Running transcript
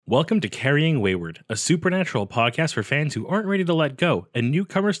Welcome to Carrying Wayward, a supernatural podcast for fans who aren't ready to let go and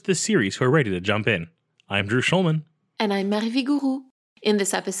newcomers to the series who are ready to jump in. I'm Drew Schulman. And I'm Marie Vigourou. In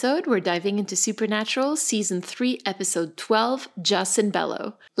this episode, we're diving into Supernatural Season 3, Episode 12, Just and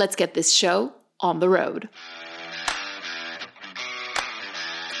Bello. Let's get this show on the road.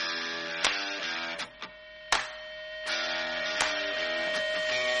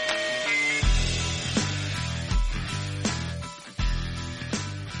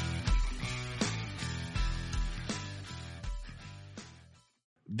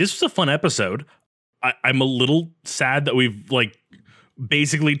 This was a fun episode. I'm a little sad that we've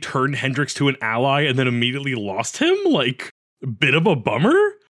basically turned Hendrix to an ally and then immediately lost him. A bit of a bummer.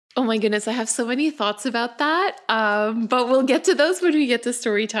 Oh my goodness, I have so many thoughts about that. But we'll get to those when we get to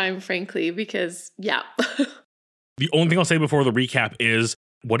story time, frankly, because yeah. The only thing I'll say before the recap is,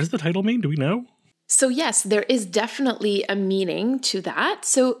 what does the title mean? Do we know? So yes, there is definitely a meaning to that.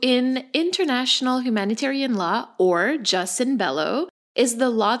 So in international humanitarian law, or Jus in Bello, is the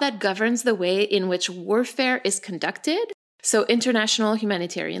law that governs the way in which warfare is conducted. So international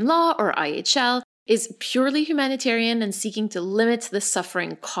humanitarian law, or IHL, is purely humanitarian and seeking to limit the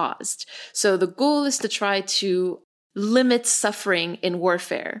suffering caused. So the goal is to try to limit suffering in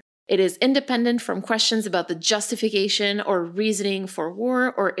warfare. It is independent from questions about the justification or reasoning for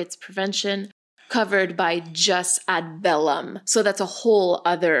war or its prevention, covered by jus ad bellum. So that's a whole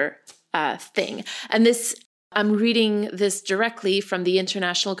other thing. And I'm reading this directly from the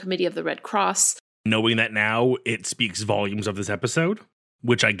International Committee of the Red Cross. Knowing that now, it speaks volumes of this episode,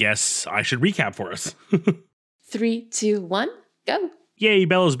 which I guess I should recap for us. 3, 2, 1, go. Yay,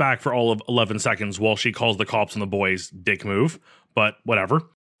 Bella's back for all of 11 seconds while she calls the cops on the boys dick move, but whatever.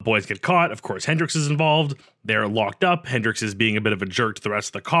 The boys get caught. Of course, Hendrix is involved. They're locked up. Hendrix is being a bit of a jerk to the rest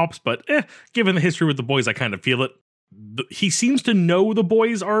of the cops, but given the history with the boys, I kind of feel it. He seems to know the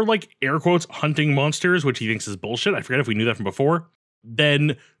boys are, air quotes, hunting monsters, which he thinks is bullshit. I forget if we knew that from before.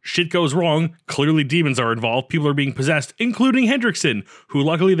 Then shit goes wrong. Clearly demons are involved. People are being possessed, including Hendrickson, who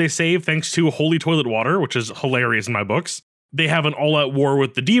luckily they save thanks to holy toilet water, which is hilarious in my books. They have an all-out war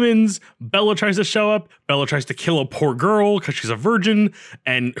with the demons. Bella tries to show up. Bella tries to kill a poor girl because she's a virgin,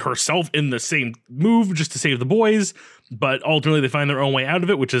 and herself in the same move just to save the boys. But ultimately, they find their own way out of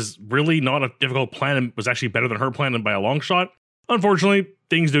it, which is really not a difficult plan and was actually better than her plan and by a long shot. Unfortunately,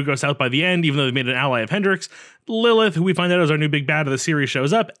 things do go south by the end, even though they've made an ally of Hendrix. Lilith, who we find out is our new big bad of the series,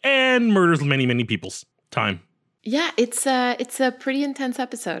 shows up and murders many, many peoples. Time. Yeah, it's a pretty intense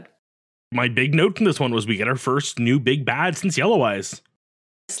episode. My big note from this one was we get our first new big bad since Yellow Eyes.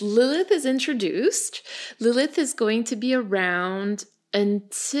 Lilith is introduced. Lilith is going to be around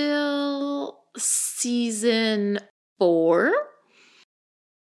until season 4.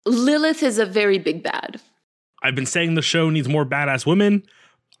 Lilith is a very big bad. I've been saying the show needs more badass women.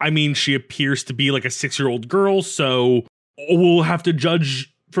 I mean, she appears to be like a 6-year-old girl, so we'll have to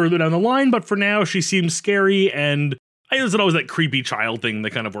judge further down the line, but for now, she seems scary, and I guess it's always that creepy child thing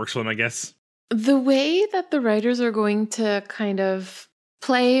that kind of works for them, I guess. The way that the writers are going to kind of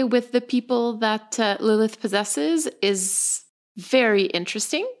play with the people that Lilith possesses is very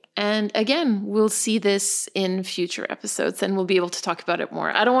interesting. And again, we'll see this in future episodes and we'll be able to talk about it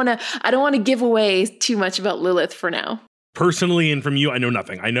more. I don't want to give away too much about Lilith for now. Personally, and from you, I know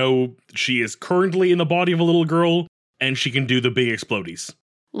nothing. I know she is currently in the body of a little girl and she can do the big explodies.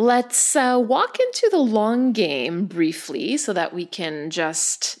 Let's walk into the long game briefly so that we can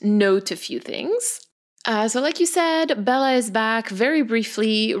just note a few things. So like you said, Bella is back very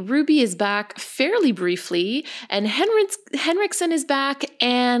briefly, Ruby is back fairly briefly, and Henriksen is back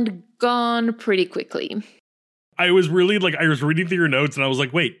and gone pretty quickly. I was reading through your notes and I was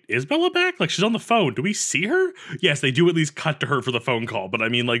like, wait, is Bella back? She's on the phone. Do we see her? Yes, they do at least cut to her for the phone call, but I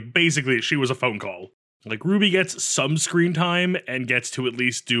mean, basically she was a phone call. Ruby gets some screen time and gets to at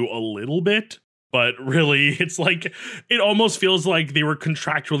least do a little bit. But really, it's it almost feels like they were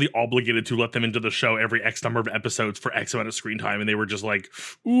contractually obligated to let them into the show every X number of episodes for X amount of screen time. And they were just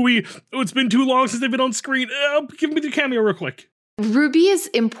it's been too long since they've been on screen. Give me the cameo real quick. Ruby is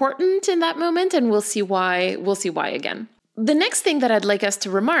important in that moment, and we'll see why again. The next thing that I'd like us to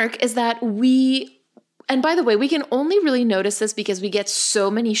remark is that and by the way, we can only really notice this because we get so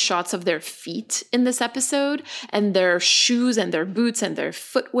many shots of their feet in this episode, and their shoes and their boots and their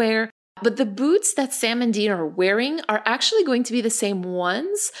footwear. But the boots that Sam and Dean are wearing are actually going to be the same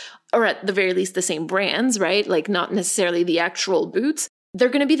ones, or at the very least the same brands, right? Not necessarily the actual boots. They're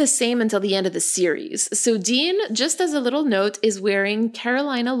going to be the same until the end of the series. So Dean, just as a little note, is wearing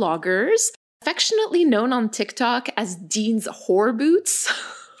Carolina Loggers, affectionately known on TikTok as Dean's whore boots.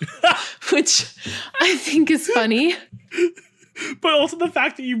 Which I think is funny. But also the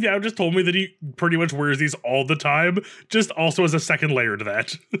fact that you've now just told me that he pretty much wears these all the time just also has a second layer to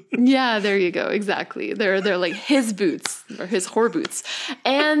that. Yeah, there you go. Exactly. They're like his boots or his whore boots.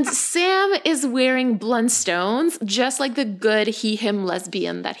 And Sam is wearing Blundstones just like the good he-him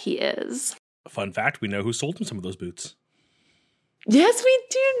lesbian that he is. Fun fact, we know who sold him some of those boots. Yes, we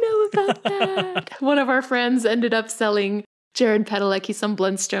do know about that. One of our friends ended up selling Jared Padalecki some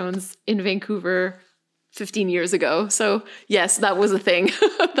Blundstones in Vancouver 15 years ago. So yes, that was a thing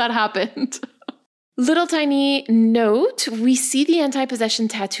that happened. Little tiny note, we see the anti-possession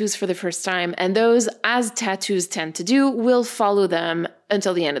tattoos for the first time, and those, as tattoos tend to do, will follow them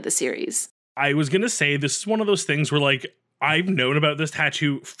until the end of the series. I was going to say, this is one of those things where, like, I've known about this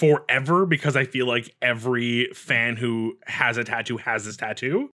tattoo forever because I feel like every fan who has a tattoo has this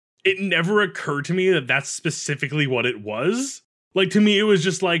tattoo. It never occurred to me that that's specifically what it was. Like, to me, it was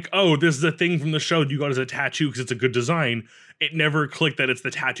just like, oh, this is a thing from the show you got as a tattoo because it's a good design. It never clicked that it's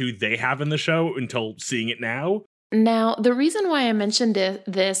the tattoo they have in the show until seeing it now. Now, the reason why I mentioned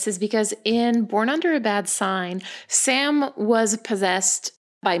this is because in Born Under a Bad Sign, Sam was possessed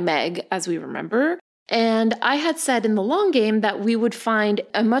by Meg, as we remember. And I had said in the long game that we would find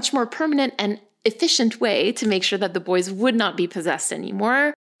a much more permanent and efficient way to make sure that the boys would not be possessed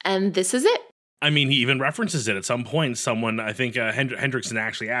anymore. And this is it. I mean, he even references it at some point. Someone, I think Hendrickson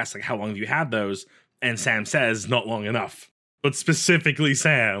actually asked, like, how long have you had those? And Sam says, not long enough. But specifically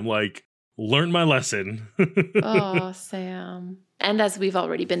Sam, like, learned my lesson. Oh, Sam. And as we've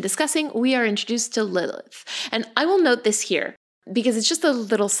already been discussing, we are introduced to Lilith. And I will note this here, because it's just a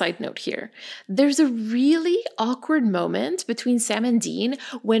little side note here. There's a really awkward moment between Sam and Dean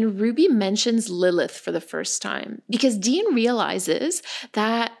when Ruby mentions Lilith for the first time, because Dean realizes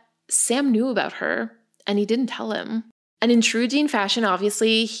that Sam knew about her and he didn't tell him. And in true Dean fashion,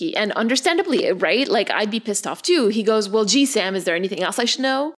 obviously, and understandably, right? Like, I'd be pissed off too. He goes, well, gee, Sam, is there anything else I should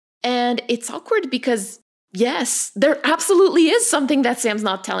know? And it's awkward because, yes, there absolutely is something that Sam's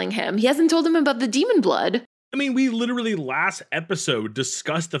not telling him. He hasn't told him about the demon blood. I mean, we literally last episode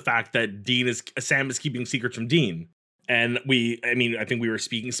discussed the fact that Sam is keeping secrets from Dean. And I think we were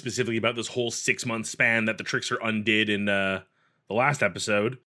speaking specifically about this whole 6-month span that the Trickster undid in the last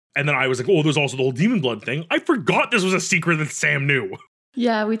episode. And then I was like, oh, there's also the whole demon blood thing. I forgot this was a secret that Sam knew.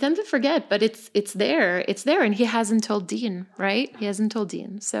 Yeah, we tend to forget, but it's there. It's there, and he hasn't told Dean, right? He hasn't told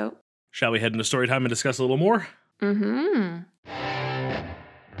Dean, so. Shall we head into story time and discuss a little more? Mm-hmm.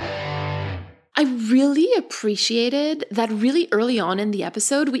 I really appreciated that really early on in the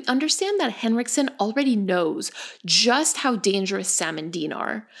episode, we understand that Henriksen already knows just how dangerous Sam and Dean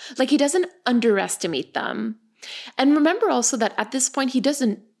are. Like, he doesn't underestimate them. And remember also that at this point, he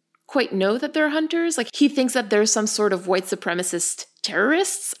doesn't quite know that they're hunters. Like, he thinks that they're some sort of white supremacist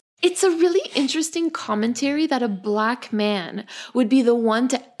terrorists. It's a really interesting commentary that a black man would be the one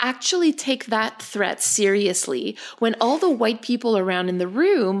to actually take that threat seriously when all the white people around in the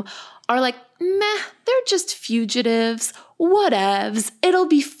room are like, meh, they're just fugitives, whatevs, it'll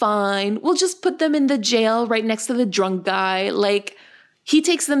be fine. We'll just put them in the jail right next to the drunk guy. Like, he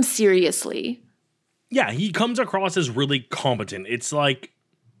takes them seriously. Yeah, he comes across as really competent. It's like,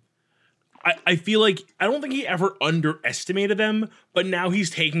 I feel like, I don't think he ever underestimated them, but now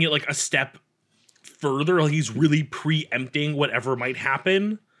he's taking it like a step further. Like, he's really preempting whatever might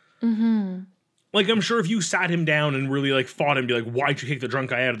happen. Mm-hmm. Like, I'm sure if you sat him down and really, like, fought him, be like, why'd you kick the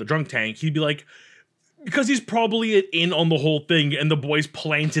drunk guy out of the drunk tank? He'd be like, because he's probably in on the whole thing, and the boys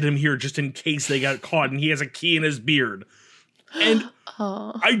planted him here just in case they got caught, and he has a key in his beard. And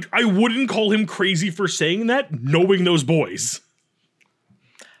I wouldn't call him crazy for saying that, knowing those boys.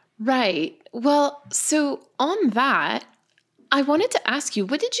 Right. Well, so on that, I wanted to ask you,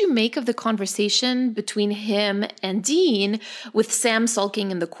 what did you make of the conversation between him and Dean with Sam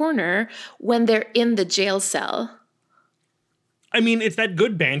sulking in the corner when they're in the jail cell? I mean, it's that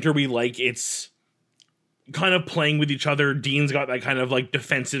good banter we like. It's kind of playing with each other. Dean's got that kind of like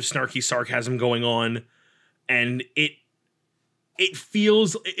defensive, snarky sarcasm going on. And it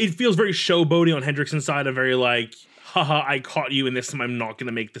feels very showboaty on Hendrickson's side, a very like, haha, I caught you, and this time I'm not going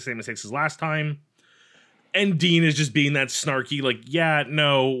to make the same mistakes as last time. And Dean is just being that snarky, like, yeah,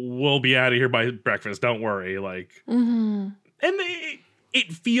 no, we'll be out of here by breakfast, don't worry. Like, mm-hmm. And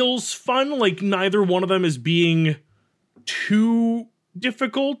it feels fun, like neither one of them is being too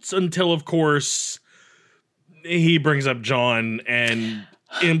difficult until, of course, he brings up John and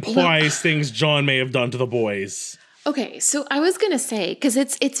implies things John may have done to the boys. Okay, so I was going to say, because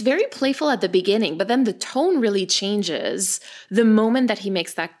it's very playful at the beginning, but then the tone really changes the moment that he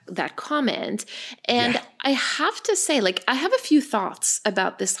makes that comment. And yeah. I have to say, like, I have a few thoughts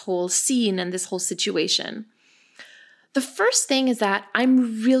about this whole scene and this whole situation. The first thing is that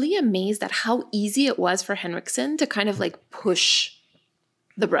I'm really amazed at how easy it was for Henriksen to kind of like push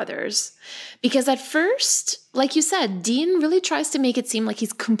the brothers. Because at first, like you said, Dean really tries to make it seem like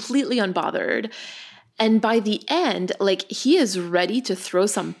he's completely unbothered. And by the end, like he is ready to throw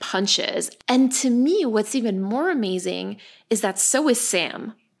some punches. And to me, what's even more amazing is that so is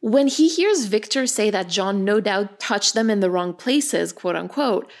Sam. When he hears Victor say that John no doubt touched them in the wrong places, quote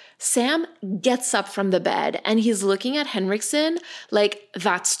unquote, Sam gets up from the bed and he's looking at Henriksen like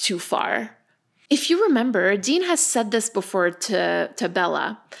that's too far. If you remember, Dean has said this before to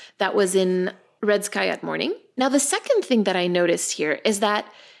Bella. That was in Red Sky at Morning. Now, the second thing that I noticed here is that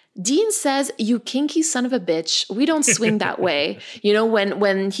Dean says, "You kinky son of a bitch, we don't swing that way." You know,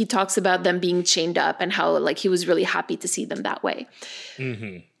 when he talks about them being chained up and how like he was really happy to see them that way.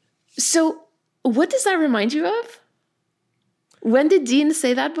 Mm-hmm. So what does that remind you of? When did Dean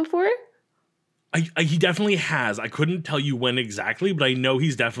say that before? He definitely has. I couldn't tell you when exactly, but I know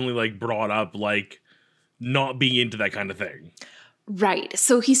he's definitely like brought up like not being into that kind of thing. Right.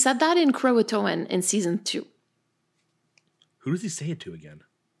 So he said that in Croatoan in season 2. Who does he say it to again?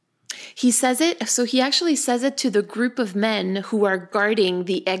 He says it, so he actually says it to the group of men who are guarding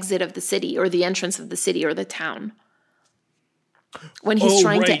the exit of the city or the entrance of the city or the town. When he's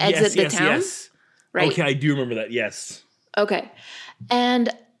trying to exit the town. Yes. Right. Okay, I do remember that, yes. Okay. And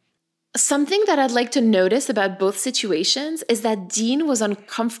something that I'd like to notice about both situations is that Dean was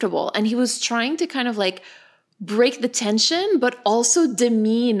uncomfortable and he was trying to kind of like break the tension, but also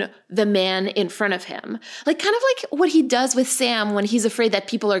demean the man in front of him. Like kind of like what he does with Sam when he's afraid that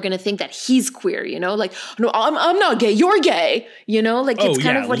people are going to think that he's queer, you know? Like, no, I'm not gay, you're gay, you know? Like it's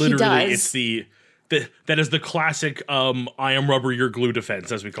kind of what he does. It's that is the classic I am rubber, you're glue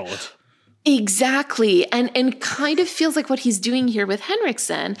defense, as we call it. Exactly. And kind of feels like what he's doing here with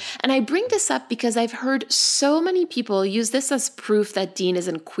Henriksen. And I bring this up because I've heard so many people use this as proof that Dean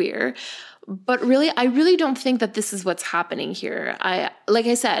isn't queer. But really, I really don't think that this is what's happening here. Like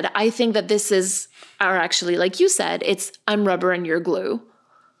I said, I think that this is, or actually, like you said, it's I'm rubber and you're glue.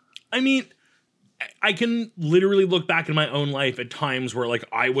 I mean, I can literally look back in my own life at times where like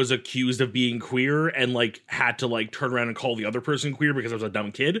I was accused of being queer and like had to like turn around and call the other person queer because I was a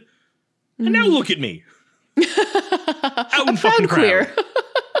dumb kid. And now look at me. Out and fucking queer.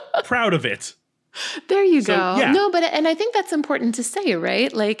 Proud of it. There you go. Yeah. No, and I think that's important to say,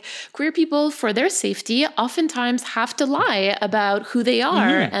 right? Like queer people, for their safety, oftentimes have to lie about who they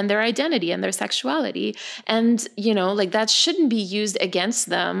are and their identity and their sexuality. And, you know, like that shouldn't be used against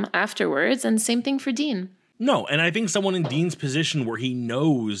them afterwards. And same thing for Dean. No, and I think someone in Dean's position where he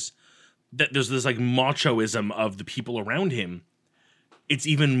knows that there's this like machoism of the people around him, it's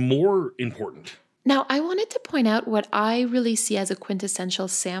even more important. Now, I wanted to point out what I really see as a quintessential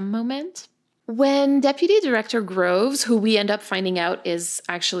Sam moment. When Deputy Director Groves, who we end up finding out is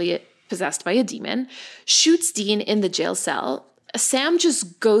actually possessed by a demon, shoots Dean in the jail cell, Sam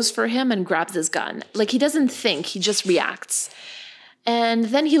just goes for him and grabs his gun. Like he doesn't think, he just reacts. And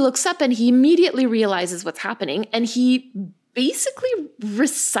then he looks up and he immediately realizes what's happening and he basically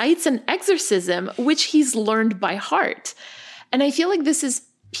recites an exorcism, which he's learned by heart. And I feel like this is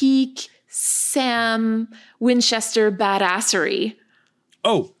peak Sam Winchester badassery.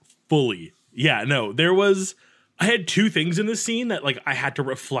 Oh, fully. Yeah, no, I had two things in this scene that like I had to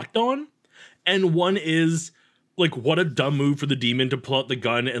reflect on. And one is like, what a dumb move for the demon to pull out the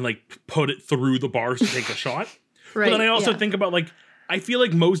gun and like put it through the bars to take a shot. Right. But then I also think about like, I feel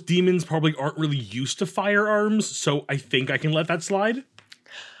like most demons probably aren't really used to firearms. So I think I can let that slide.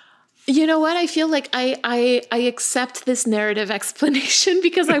 You know what? I feel like I accept this narrative explanation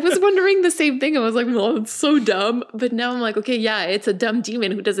because I was wondering the same thing. I was like, well, it's so dumb. But now I'm like, okay, yeah, it's a dumb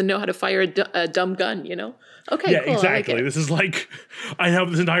demon who doesn't know how to fire a dumb gun, you know? Okay, yeah, cool, exactly. Like this is like, I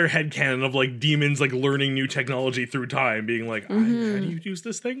have this entire headcanon of like demons like learning new technology through time, being like, how do you use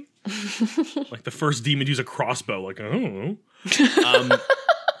this thing? Like the first demon to use a crossbow, like, I don't know.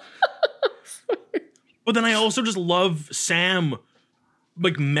 But then I also just love Sam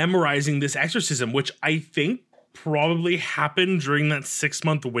like memorizing this exorcism, which I think probably happened during that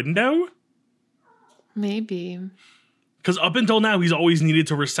 6-month window. Maybe. Because up until now, he's always needed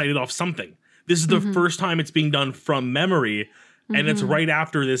to recite it off something. This is the first time it's being done from memory. And it's right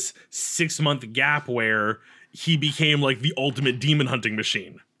after this 6-month gap where he became like the ultimate demon hunting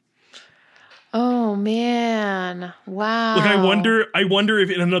machine. Oh man. Wow. Like I wonder if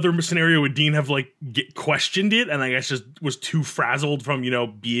in another scenario would Dean have like questioned it and I guess just was too frazzled from, you know,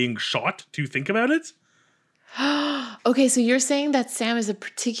 being shot to think about it. Okay, so you're saying that Sam is a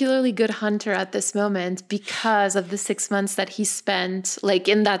particularly good hunter at this moment because of the 6 months that he spent like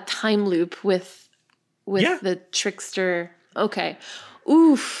in that time loop with with the trickster. Okay.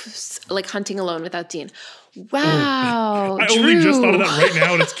 Oof. Like hunting alone without Dean. Wow. I only just thought of that right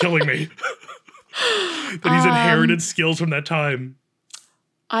now and it's killing me. That he's inherited skills from that time.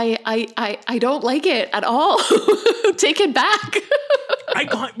 I don't like it at all. Take it back.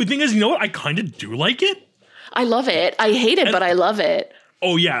 The thing is, you know what? I kind of do like it. I love it. I hate it, but I love it.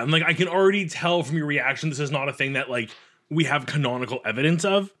 Oh yeah, and like I can already tell from your reaction, this is not a thing that like we have canonical evidence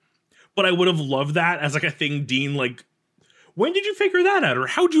of. But I would have loved that as like a thing Dean like, when did you figure that out? Or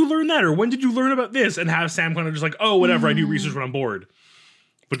how'd you learn that? Or when did you learn about this? And have Sam kind of just like, oh, whatever, I do research when I'm bored.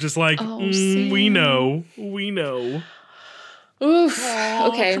 But just like, we know. Oof. Aww,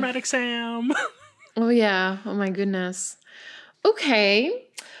 okay. Traumatic Sam. Oh yeah. Oh my goodness. Okay.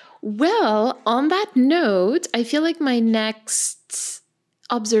 Well, on that note, I feel like my next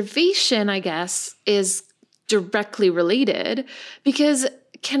observation, I guess, is directly related because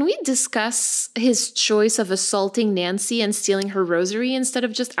can we discuss his choice of assaulting Nancy and stealing her rosary instead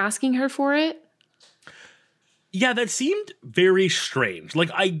of just asking her for it? Yeah, that seemed very strange.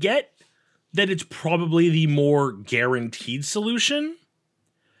 Like, I get that it's probably the more guaranteed solution,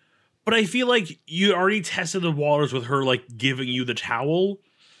 but I feel like you already tested the waters with her, like, giving you the towel,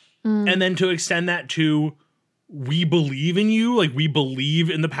 and then to extend that to, we believe in you, like, we believe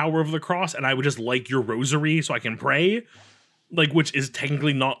in the power of the cross, and I would just like your rosary so I can pray, like, which is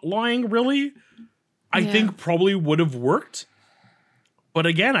technically not lying, really, I think probably would have worked. But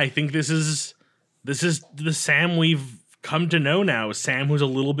again, I think this is the Sam we've come to know now. Sam who's a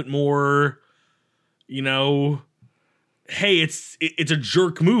little bit more, you know, hey, it's a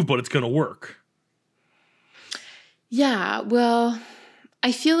jerk move, but it's going to work. Yeah, well,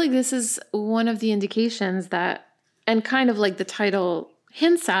 I feel like this is one of the indications that, and kind of like the title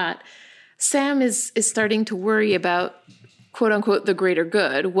hints at, Sam is starting to worry about, quote unquote, the greater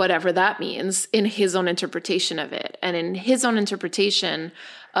good, whatever that means, in his own interpretation of it. And in his own interpretation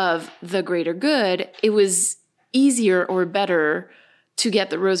of the greater good, it was easier or better to get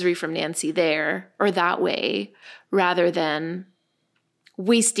the rosary from Nancy there or that way, rather than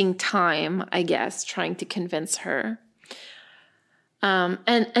wasting time, I guess, trying to convince her.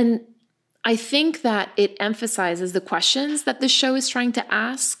 And I think that it emphasizes the questions that the show is trying to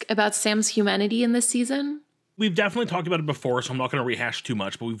ask about Sam's humanity in this season. We've definitely talked about it before, so I'm not going to rehash too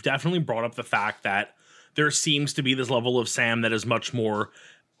much, but we've definitely brought up the fact that there seems to be this level of Sam that is much more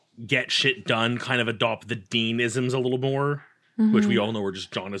get shit done, kind of adopt the Dean-isms a little more, which we all know are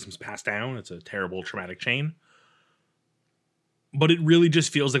just John-isms passed down. It's a terrible traumatic chain. But it really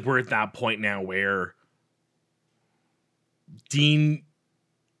just feels like we're at that point now where Dean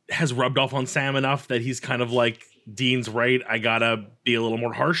has rubbed off on Sam enough that he's kind of like, Dean's right, I gotta be a little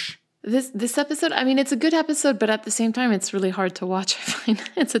more harsh. This episode, I mean, it's a good episode, but at the same time, it's really hard to watch. I find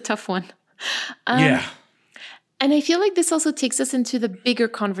it's a tough one. Yeah. And I feel like this also takes us into the bigger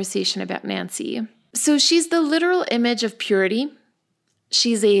conversation about Nancy. So she's the literal image of purity.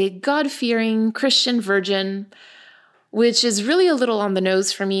 She's a God-fearing Christian virgin, which is really a little on the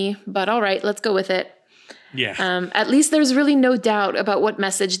nose for me, but all right, let's go with it. Yeah. At least there's really no doubt about what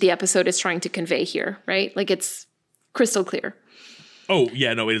message the episode is trying to convey here, right? Like it's crystal clear. Oh,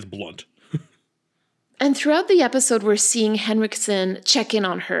 yeah, no, it is blunt. And throughout the episode, we're seeing Henriksen check in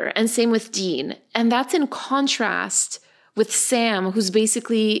on her, and same with Dean. And that's in contrast with Sam, who's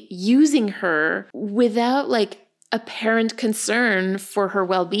basically using her without like apparent concern for her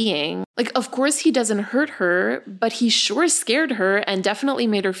well-being. Like, of course he doesn't hurt her, but he sure scared her and definitely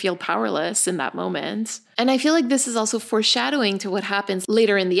made her feel powerless in that moment. And I feel like this is also foreshadowing to what happens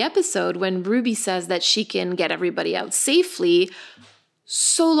later in the episode when Ruby says that she can get everybody out safely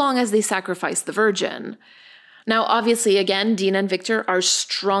so long as they sacrifice the virgin. Now, obviously, again, Dean and Victor are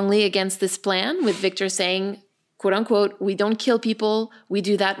strongly against this plan, with Victor saying, quote unquote, we don't kill people, we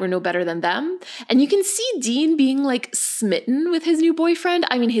do that, we're no better than them. And you can see Dean being like smitten with his new boyfriend,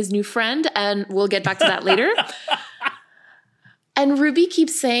 his new friend, and we'll get back to that later. And Ruby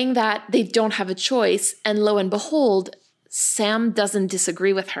keeps saying that they don't have a choice, and lo and behold, Sam doesn't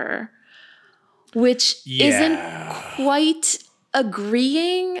disagree with her, which isn't quite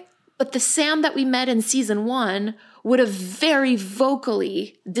agreeing, but the Sam that we met in season 1 would have very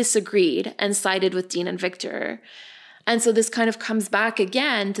vocally disagreed and sided with Dean and Victor. And so this kind of comes back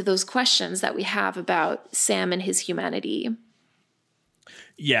again to those questions that we have about Sam and his humanity.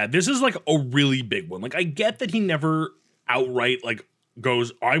 Yeah, this is like a really big one. Like, I get that he never outright like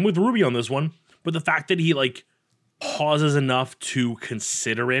goes, I'm with Ruby on this one, but the fact that he like pauses enough to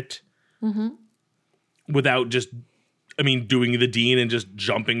consider it without just, doing the Dean and just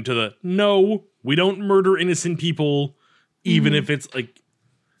jumping to the, no, we don't murder innocent people, even if it's like,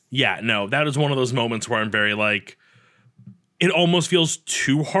 Yeah, no, that is one of those moments where I'm very like, it almost feels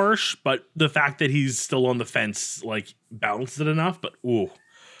too harsh, but the fact that he's still on the fence, like, balances it enough. But, ooh,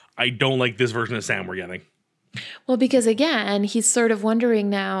 I don't like this version of Sam we're getting. Well, because again, he's sort of wondering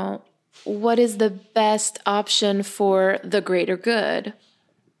now, what is the best option for the greater good?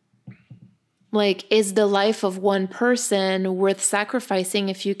 Like, is the life of one person worth sacrificing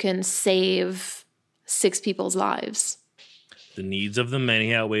if you can save 6 people's lives? The needs of the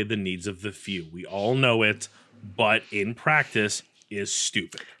many outweigh the needs of the few. We all know it, but in practice is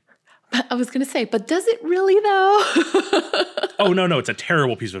stupid. I was going to say, but does it really though? Oh, no, it's a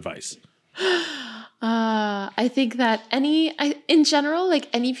terrible piece of advice. I think that in general, like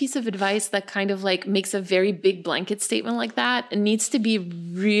any piece of advice that kind of like makes a very big blanket statement like that, it needs to be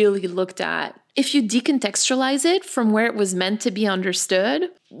really looked at. If you decontextualize it from where it was meant to be understood,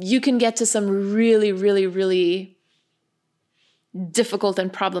 you can get to some really, really, really difficult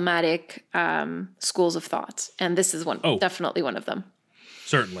and problematic schools of thought. And this is definitely one of them.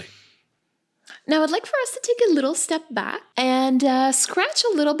 Certainly. Now, I'd like for us to take a little step back and scratch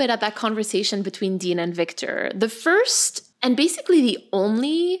a little bit at that conversation between Dean and Victor. The first and basically the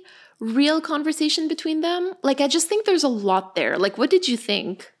only real conversation between them. Like, I just think there's a lot there. Like, what did you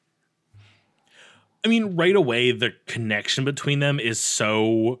think? I mean, right away, the connection between them is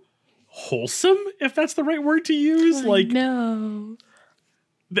so wholesome, if that's the right word to use. No.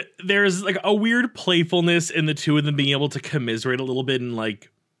 There's like a weird playfulness in the two of them being able to commiserate a little bit and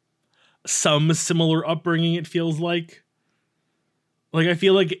like some similar upbringing, it feels like. Like, I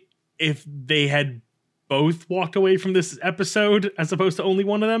feel like if they had both walked away from this episode as opposed to only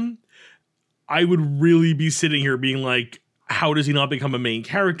one of them, I would really be sitting here being like, how does he not become a main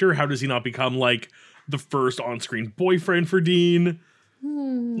character? How does he not become like the first on-screen boyfriend for Dean?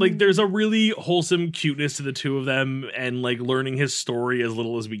 Like, there's a really wholesome cuteness to the two of them, and like learning his story as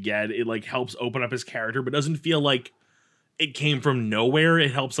little as we get, it like helps open up his character, but doesn't feel like it came from nowhere.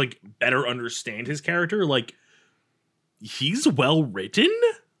 It helps like better understand his character. Like, he's well written.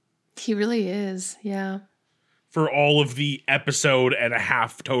 He really is, yeah. For all of the episode and a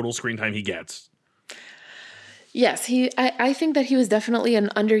half total screen time he gets. Yes, I think that he was definitely an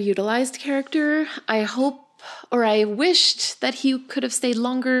underutilized character. I wished that he could have stayed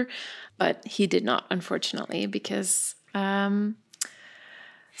longer, but he did not, unfortunately, because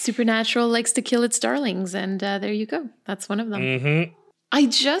Supernatural likes to kill its darlings, and there you go. That's one of them. Mm-hmm. I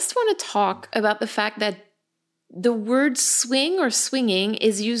just want to talk about the fact that the word swing or swinging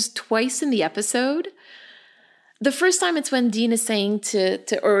is used twice in the episode. The first time it's when Dean is saying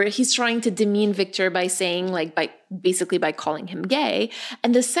or he's trying to demean Victor by saying by calling him gay.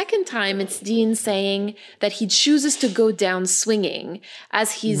 And the second time it's Dean saying that he chooses to go down swinging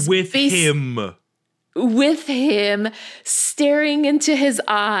as he's with him staring into his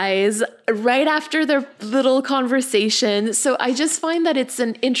eyes right after their little conversation. So I just find that it's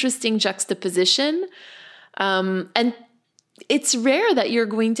an interesting juxtaposition. And it's rare that you're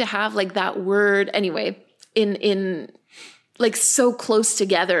going to have like that word anyway in like so close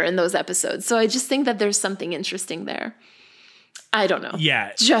together in those episodes. So I just think that there's something interesting there. I don't know.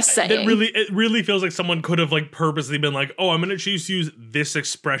 Yeah. Just saying. It really feels like someone could have like purposely been like, oh, I'm going to choose to use this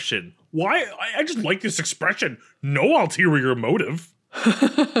expression. Why? I just like this expression. No ulterior motive.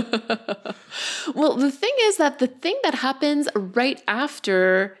 Well, the thing is that the thing that happens right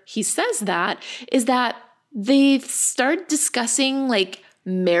after he says that is that they start discussing like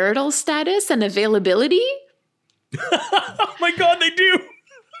marital status and availability. Oh my God, they do.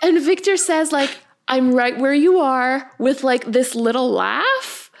 And Victor says like, I'm right where you are, with like this little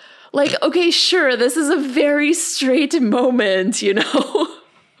laugh. Like, okay, sure, this is a very straight moment, you know?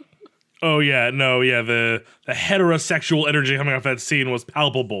 Oh yeah, no, yeah, the heterosexual energy coming off that scene was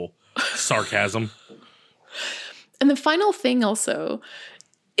palpable. Sarcasm. And the final thing also,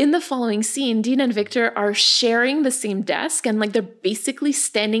 in the following scene, Dean and Victor are sharing the same desk, and like they're basically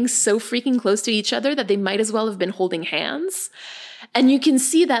standing so freaking close to each other that they might as well have been holding hands. And you can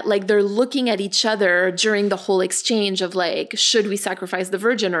see that like they're looking at each other during the whole exchange of like, should we sacrifice the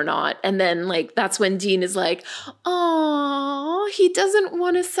virgin or not? And then like, that's when Dean is like, oh, he doesn't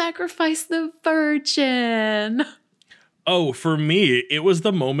want to sacrifice the virgin. Oh, for me, it was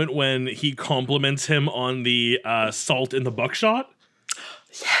the moment when he compliments him on the salt in the buckshot.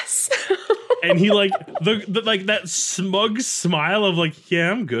 Yes. And he like the like that smug smile of like, yeah,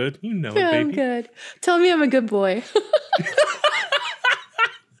 I'm good. You know, yeah, baby. I'm good. Tell me I'm a good boy.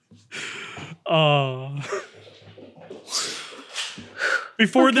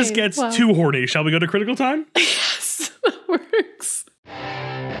 Before this gets too horny, shall we go to critical time? Yes, that works.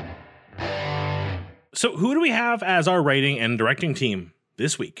 So who do we have as our writing and directing team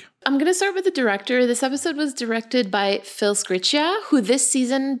this week? I'm going to start with the director. This episode was directed by Phil Sgriccia, who this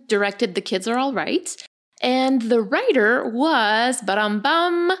season directed The Kids Are All Right. And the writer was,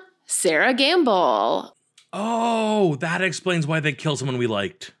 Sarah Gamble. Oh, that explains why they killed someone we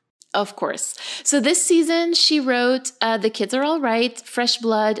liked. Of course. So this season, she wrote The Kids Are All Right, Fresh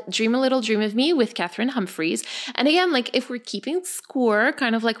Blood, Dream a Little Dream of Me with Catherine Humphries. And again, like if we're keeping score,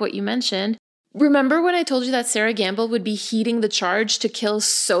 kind of like what you mentioned, remember when I told you that Sarah Gamble would be heeding the charge to kill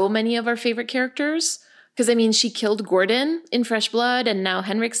so many of our favorite characters? Because, I mean, she killed Gordon in Fresh Blood and now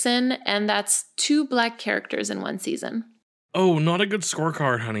Henriksen, and that's 2 Black characters in one season. Oh, not a good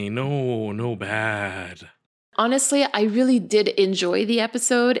scorecard, honey. No bad. Honestly, I really did enjoy the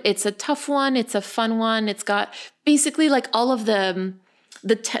episode. It's a tough one. It's a fun one. It's got basically like all of the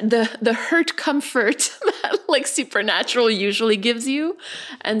hurt comfort that like Supernatural usually gives you.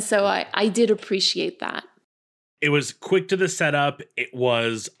 And so I did appreciate that. It was quick to the setup. It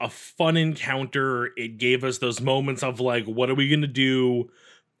was a fun encounter. It gave us those moments of like, what are we going to do?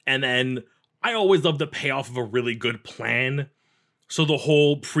 And then I always love the payoff of a really good plan. So the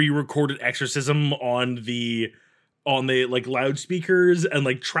whole pre-recorded exorcism on the like loudspeakers and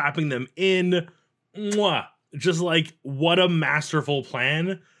like trapping them in, just like what a masterful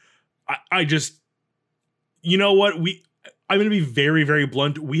plan. I just, you know what, I'm going to be very, very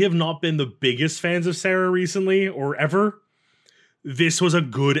blunt. We have not been the biggest fans of Sarah recently or ever. This was a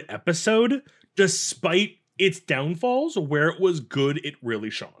good episode, despite its downfalls. Where it was good, it really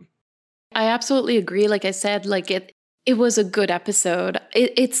shone. I absolutely agree. Like I said, like it was a good episode.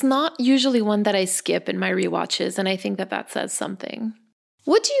 It's not usually one that I skip in my rewatches, and I think that says something.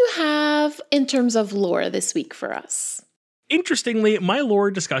 What do you have in terms of lore this week for us? Interestingly, my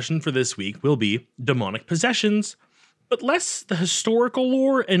lore discussion for this week will be demonic possessions, but less the historical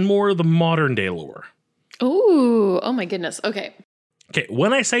lore and more the modern day lore. Ooh, oh my goodness. Okay,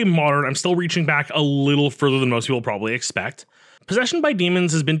 when I say modern, I'm still reaching back a little further than most people probably expect. Possession by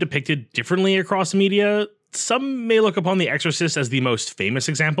demons has been depicted differently across media. Some may look upon The Exorcist as the most famous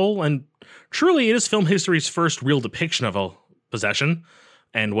example, and truly it is film history's first real depiction of a possession,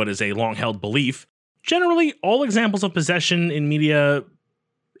 and what is a long-held belief. Generally, all examples of possession in media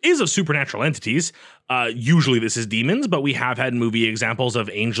is of supernatural entities. Usually this is demons, but we have had movie examples of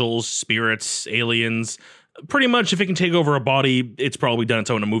angels, spirits, aliens. Pretty much if it can take over a body, it's probably done its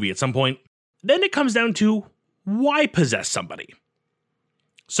own in a movie at some point. Then it comes down to why possess somebody?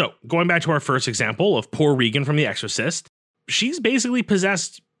 So, going back to our first example of poor Regan from The Exorcist, she's basically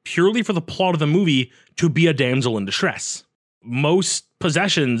possessed purely for the plot of the movie to be a damsel in distress. Most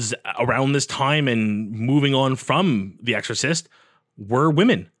possessions around this time and moving on from The Exorcist were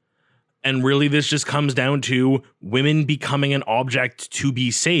women. And really this just comes down to women becoming an object to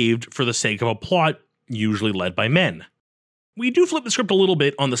be saved for the sake of a plot, usually led by men. We do flip the script a little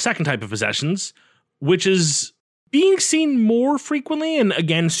bit on the second type of possessions, which is being seen more frequently, and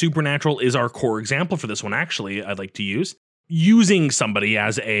again, Supernatural is our core example for this one, actually, I'd like to use. Using somebody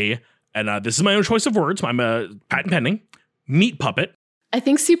as and this is my own choice of words, I'm a patent pending, meat puppet. I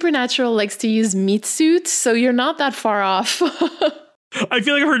think Supernatural likes to use meat suit, so you're not that far off. I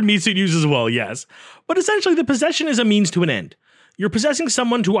feel like I've heard meat suit used as well, yes. But essentially, the possession is a means to an end. You're possessing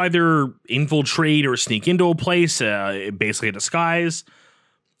someone to either infiltrate or sneak into a place, basically a disguise,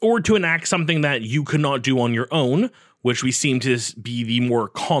 or to enact something that you could not do on your own, which we seem to be the more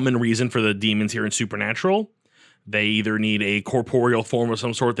common reason for the demons here in Supernatural. They either need a corporeal form of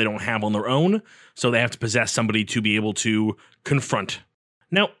some sort they don't have on their own, so they have to possess somebody to be able to confront.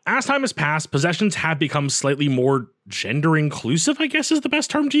 Now, as time has passed, possessions have become slightly more gender inclusive, I guess is the best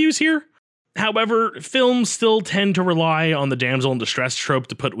term to use here. However, films still tend to rely on the damsel in distress trope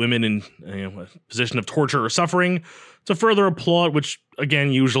to put women in a position of torture or suffering to further a plot which,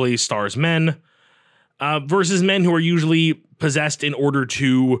 again, usually stars men, versus men who are usually possessed in order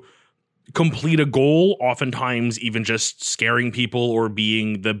to complete a goal, oftentimes even just scaring people or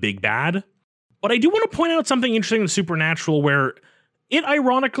being the big bad. But I do want to point out something interesting in Supernatural where it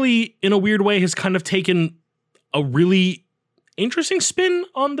ironically, in a weird way, has kind of taken a really interesting spin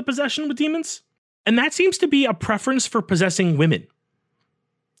on the possession with demons. And that seems to be a preference for possessing women.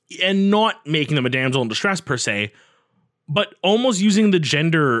 And not making them a damsel in distress per se, but almost using the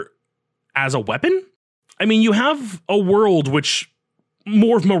gender as a weapon. I mean, you have a world which,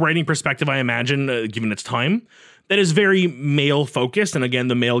 more from a writing perspective, I imagine, given its time, that is very male focused. And again,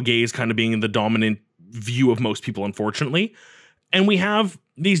 the male gaze kind of being the dominant view of most people, unfortunately. And we have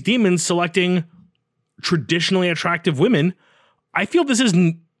these demons selecting traditionally attractive women. I feel this is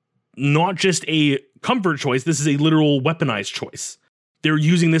not just a comfort choice. This is a literal weaponized choice. They're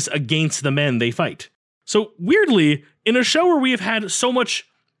using this against the men they fight. So weirdly, in a show where we have had so much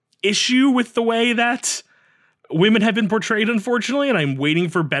issue with the way that women have been portrayed, unfortunately, and I'm waiting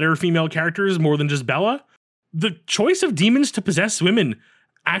for better female characters more than just Bella, the choice of demons to possess women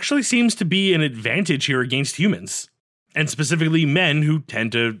actually seems to be an advantage here against humans, and specifically men who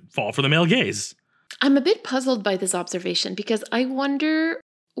tend to fall for the male gaze. I'm a bit puzzled by this observation because I wonder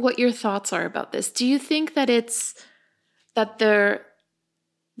what your thoughts are about this. Do you think that it's that they're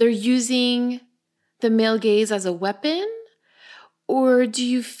using the male gaze as a weapon? Or do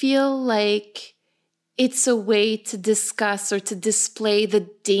you feel like it's a way to discuss or to display the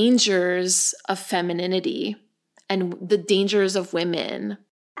dangers of femininity and the dangers of women?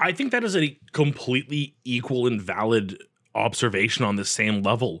 I think that is a completely equal and valid observation on the same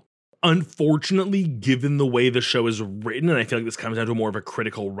level. Unfortunately, given the way the show is written, and I feel like this comes down to more of a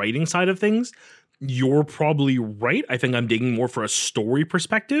critical writing side of things, you're probably right. I think I'm digging more for a story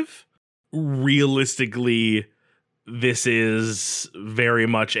perspective. Realistically, this is very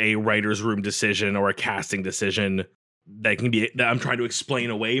much a writer's room decision or a casting decision that I'm trying to explain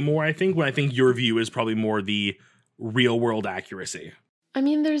away more, I think, when I think your view is probably more the real world accuracy. I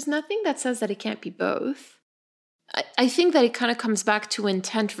mean, there's nothing that says that it can't be both. I think that it kind of comes back to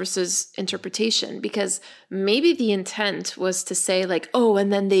intent versus interpretation, because maybe the intent was to say like, oh,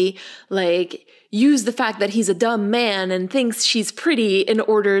 and then they like use the fact that he's a dumb man and thinks she's pretty in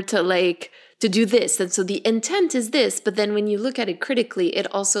order to like to do this. And so the intent is this, but then when you look at it critically, it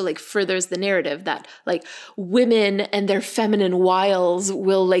also like furthers the narrative that like women and their feminine wiles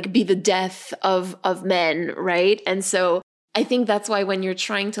will like be the death of men, right? And so I think that's why when you're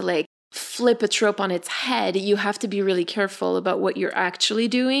trying to like flip a trope on its head, you have to be really careful about what you're actually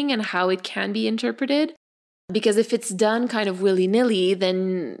doing and how it can be interpreted. Because if it's done kind of willy-nilly,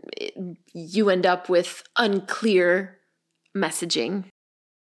 then you end up with unclear messaging.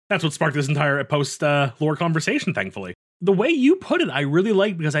 That's what sparked this entire post-lore conversation, thankfully. The way you put it, I really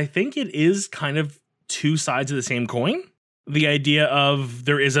like, because I think it is kind of two sides of the same coin. The idea of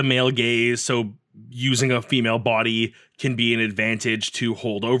there is a male gaze, so using a female body can be an advantage to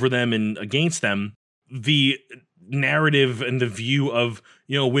hold over them and against them. The narrative and the view of,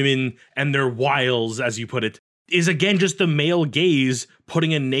 you know, women and their wiles, as you put it, is again just the male gaze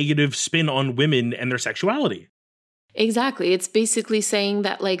putting a negative spin on women and their sexuality. Exactly. It's basically saying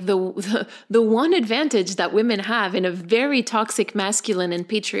that like the one advantage that women have in a very toxic masculine and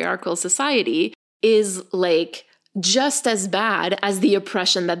patriarchal society is like just as bad as the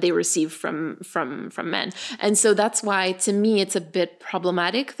oppression that they receive from men. And so that's why, to me, it's a bit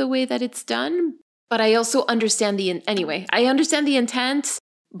problematic the way that it's done. But I also understand I understand the intent,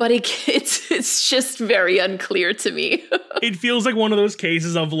 but it's just very unclear to me. It feels like one of those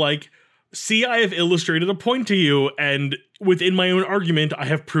cases of like, see, I have illustrated a point to you, and within my own argument, I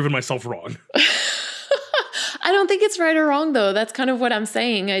have proven myself wrong. I don't think it's right or wrong, though. That's kind of what I'm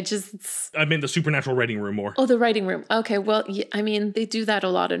saying. I mean the supernatural writing room more. Oh, the writing room. Okay, well, I mean, they do that a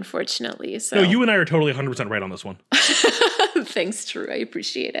lot, unfortunately. So. No, you and I are totally 100% right on this one. Thanks, Drew. I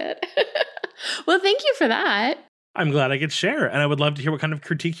appreciate it. Well, thank you for that. I'm glad I could share, and I would love to hear what kind of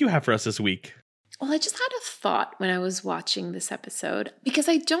critique you have for us this week. Well, I just had a thought when I was watching this episode, because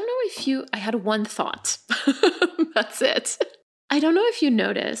I don't know I had one thought. That's it. I don't know if you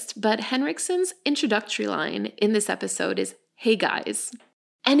noticed, but Henriksen's introductory line in this episode is, "Hey guys."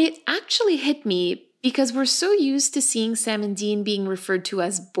 And it actually hit me because we're so used to seeing Sam and Dean being referred to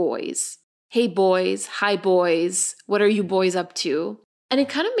as boys. Hey boys, hi boys, what are you boys up to? And it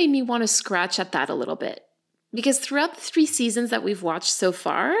kind of made me want to scratch at that a little bit. Because throughout the 3 seasons that we've watched so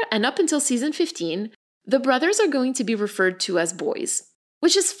far, and up until season 15, the brothers are going to be referred to as boys.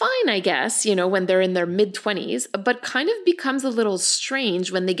 Which is fine, I guess, you know, when they're in their mid-20s, but kind of becomes a little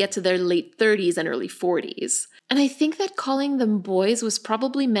strange when they get to their late 30s and early 40s. And I think that calling them boys was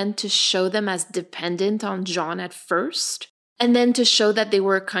probably meant to show them as dependent on John at first, and then to show that they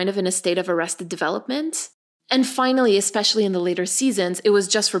were kind of in a state of arrested development. And finally, especially in the later seasons, it was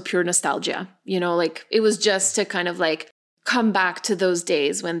just for pure nostalgia. You know, like, it was just to kind of like come back to those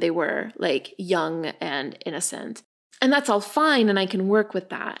days when they were like young and innocent. And that's all fine, and I can work with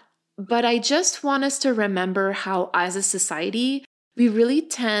that. But I just want us to remember how, as a society, we really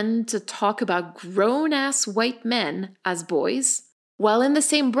tend to talk about grown-ass white men as boys, while in the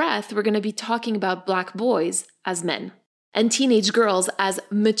same breath, we're going to be talking about Black boys as men, and teenage girls as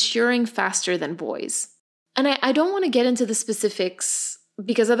maturing faster than boys. And I don't want to get into the specifics,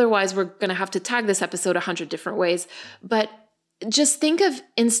 because otherwise we're going to have to tag this episode 100 different ways, but just think of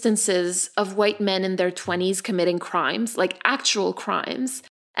instances of white men in their 20s committing crimes, like actual crimes,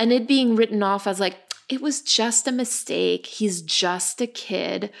 and it being written off as like, it was just a mistake, he's just a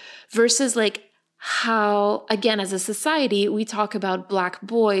kid, versus like how, again, as a society, we talk about Black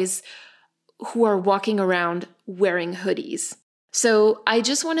boys who are walking around wearing hoodies. So I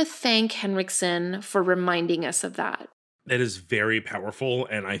just want to thank Henriksen for reminding us of that. That is very powerful,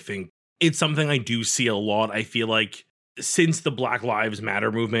 and I think it's something I do see a lot. I feel like since the Black Lives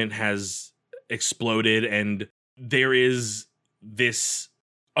Matter movement has exploded and there is this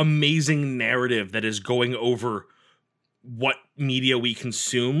amazing narrative that is going over what media we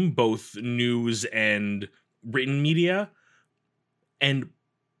consume, both news and written media, and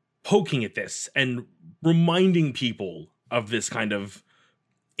poking at this and reminding people of this kind of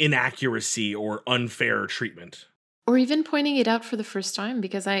inaccuracy or unfair treatment. Or even pointing it out for the first time,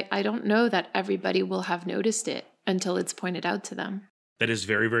 because I don't know that everybody will have noticed it until it's pointed out to them. That is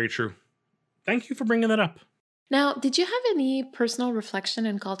very, very true. Thank you for bringing that up. Now, did you have any personal reflection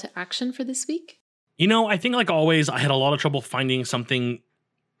and call to action for this week? You know, I think like always, I had a lot of trouble finding something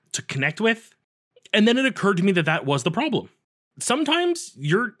to connect with. And then it occurred to me that that was the problem. Sometimes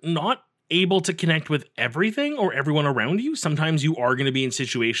you're not able to connect with everything or everyone around you. Sometimes you are going to be in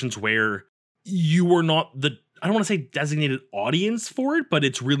situations where you are not the, I don't want to say designated audience for it, but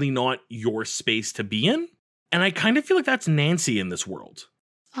it's really not your space to be in. And I kind of feel like that's Nancy in this world.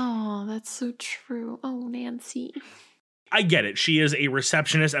 Oh, that's so true. Oh, Nancy. I get it. She is a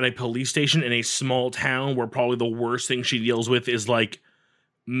receptionist at a police station in a small town where probably the worst thing she deals with is like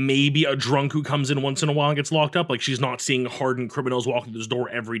maybe a drunk who comes in once in a while and gets locked up. Like she's not seeing hardened criminals walking through this door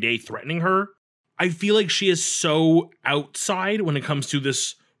every day threatening her. I feel like she is so outside when it comes to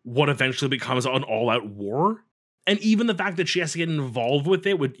this, what eventually becomes an all-out war. And even the fact that she has to get involved with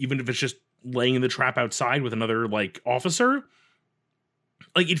it, even if it's just laying in the trap outside with another like officer,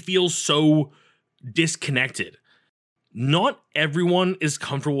 like it feels so disconnected. Not everyone is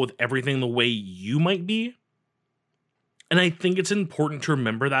comfortable with everything the way you might be. And I think it's important to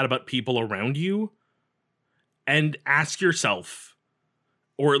remember that about people around you and ask yourself,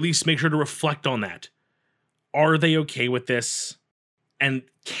 or at least make sure to reflect on that. Are they okay with this? And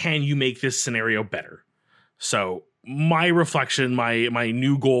can you make this scenario better? So my reflection, my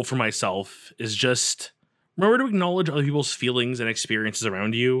new goal for myself is just remember to acknowledge other people's feelings and experiences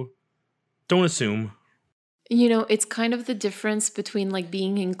around you. Don't assume. You know, it's kind of the difference between like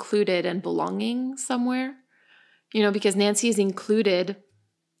being included and belonging somewhere. You know, because Nancy is included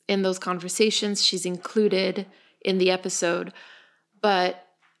in those conversations. She's included in the episode. But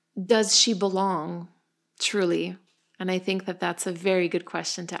does she belong truly? And I think that that's a very good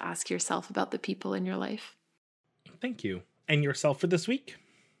question to ask yourself about the people in your life. Thank you. And yourself for this week?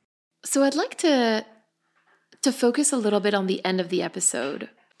 So I'd like to focus a little bit on the end of the episode.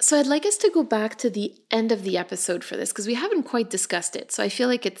 So I'd like us to go back to the end of the episode for this because we haven't quite discussed it. So I feel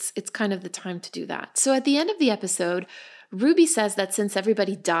like it's kind of the time to do that. So at the end of the episode, Ruby says that since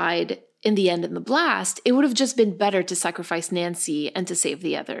everybody died in the end in the blast, it would have just been better to sacrifice Nancy and to save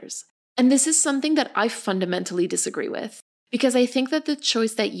the others. And this is something that I fundamentally disagree with because I think that the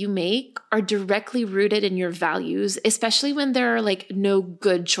choice that you make are directly rooted in your values, especially when there are like no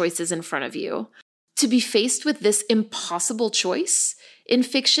good choices in front of you. To be faced with this impossible choice in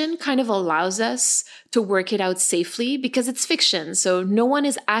fiction kind of allows us to work it out safely because it's fiction. So no one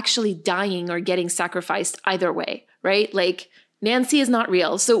is actually dying or getting sacrificed either way, right? Like Nancy is not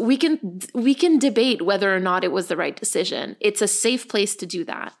real. So we can debate whether or not it was the right decision. It's a safe place to do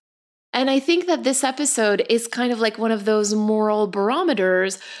that. And I think that this episode is kind of like one of those moral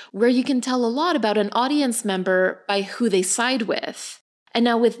barometers where you can tell a lot about an audience member by who they side with. And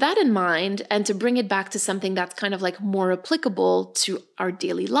now with that in mind, and to bring it back to something that's kind of like more applicable to our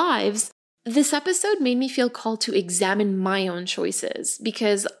daily lives, this episode made me feel called to examine my own choices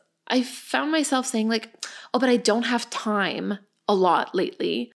because I found myself saying like, oh, but I don't have time a lot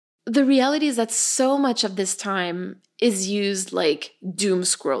lately. The reality is that so much of this time is used like doom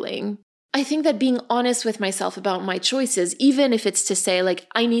scrolling. I think that being honest with myself about my choices, even if it's to say like,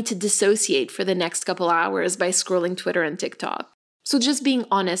 I need to dissociate for the next couple hours by scrolling Twitter and TikTok. So just being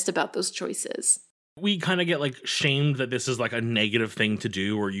honest about those choices. We kind of get like shamed that this is like a negative thing to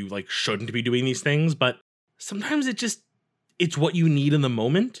do or you like shouldn't be doing these things, but sometimes it's what you need in the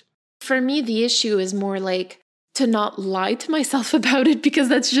moment. For me, the issue is more like to not lie to myself about it because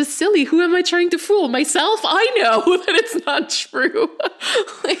that's just silly. Who am I trying to fool? Myself? I know that it's not true.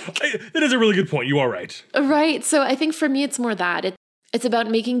 That is a really good point. You are right. Right. So I think for me, it's more that. It's about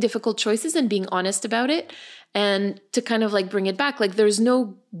making difficult choices and being honest about it. And to kind of like bring it back, like there's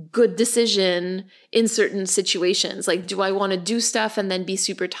no good decision in certain situations. Like, do I want to do stuff and then be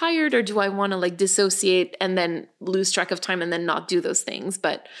super tired, or do I want to like dissociate and then lose track of time and then not do those things?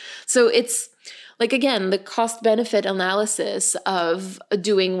 But so it's like, again, the cost benefit analysis of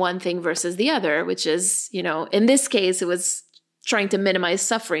doing one thing versus the other, which is, in this case, it was trying to minimize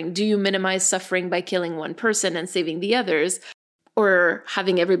suffering. Do you minimize suffering by killing one person and saving the others, or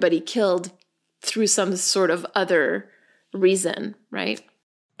having everybody killed through some sort of other reason, right?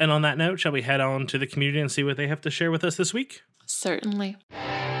 And on that note, shall we head on to the community and see what they have to share with us this week? Certainly.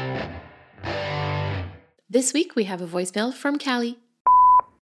 This week, we have a voicemail from Callie.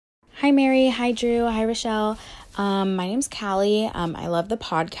 Hi, Mary. Hi, Drew. Hi, Rochelle. My name's Callie. I love the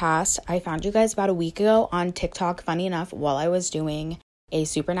podcast. I found you guys about a week ago on TikTok, funny enough, while I was doing a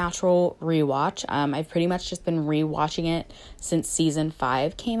Supernatural rewatch. I've pretty much just been rewatching it since season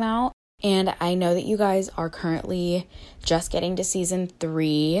 5 came out. And I know that you guys are currently just getting to season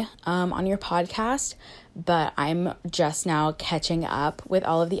 3 on your podcast, but I'm just now catching up with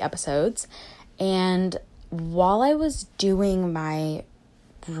all of the episodes. And while I was doing my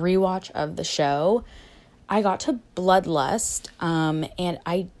rewatch of the show, I got to Bloodlust, and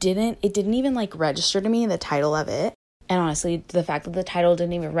it didn't even like register to me, the title of it. And honestly, the fact that the title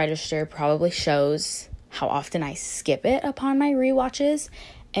didn't even register probably shows how often I skip it upon my rewatches.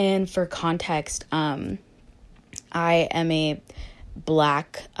 And for context, I am a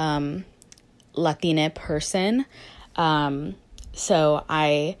Black Latina person, so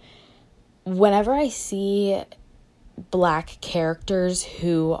whenever I see Black characters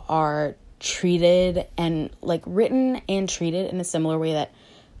who are treated and like written and treated in a similar way that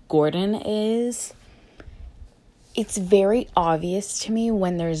Gordon is, it's very obvious to me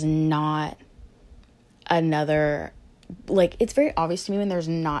when there's not it's very obvious to me when there's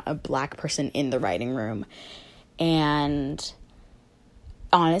not a Black person in the writing room. And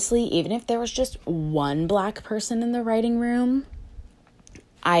honestly, even if there was just one Black person in the writing room,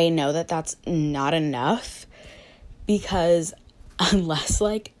 I know that that's not enough, because unless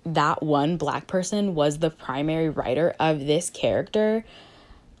like that one Black person was the primary writer of this character,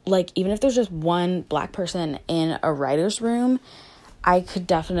 like even if there's just one Black person in a writer's room, I could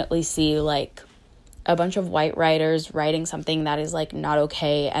definitely see like a bunch of white writers writing something that is like not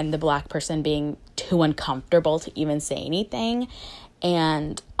okay, and the Black person being too uncomfortable to even say anything.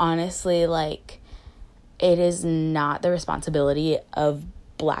 And honestly, like, it is not the responsibility of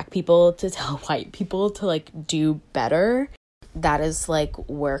Black people to tell white people to like do better. That is like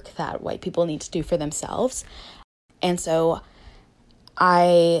work that white people need to do for themselves. And so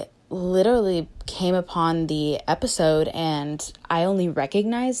I literally came upon the episode and I only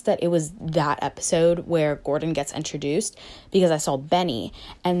recognized that it was that episode where Gordon gets introduced because I saw Benny.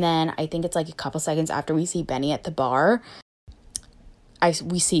 And then I think it's like a couple seconds after we see Benny at the bar,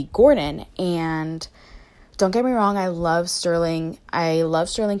 we see Gordon. And don't get me wrong, I love Sterling K.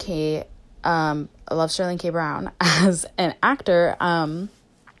 Brown as an actor. I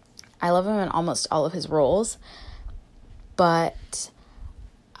love him in almost all of his roles, but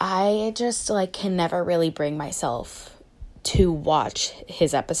I just like can never really bring myself to watch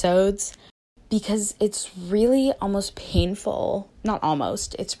his episodes because it's really almost painful. Not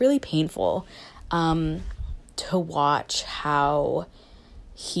almost, it's really painful to watch how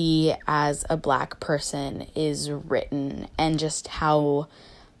he as a Black person is written, and just how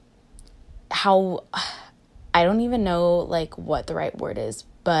I don't even know like what the right word is,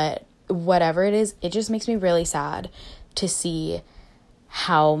 but whatever it is, it just makes me really sad to see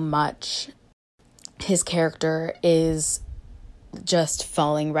how much his character is just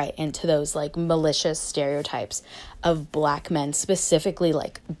falling right into those like malicious stereotypes of Black men, specifically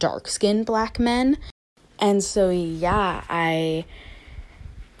like dark-skinned Black men. And so yeah,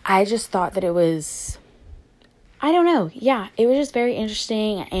 I just thought that it was, I don't know, yeah, it was just very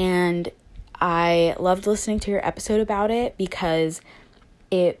interesting, and I loved listening to your episode about it because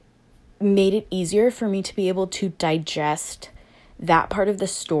it made it easier for me to be able to digest that part of the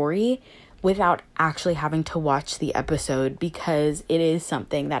story without actually having to watch the episode, because it is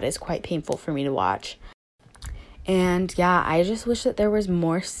something that is quite painful for me to watch. And yeah, I just wish that there was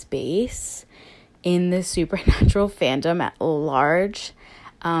more space in the Supernatural fandom at large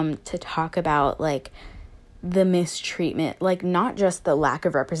to talk about like the mistreatment, like not just the lack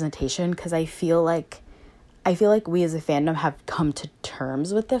of representation, because I feel like we as a fandom have come to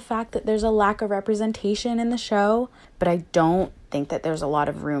terms with the fact that there's a lack of representation in the show, but I don't think that there's a lot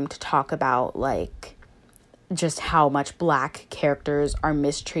of room to talk about like just how much Black characters are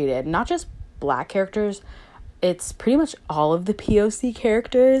mistreated. Not just Black characters, it's pretty much all of the POC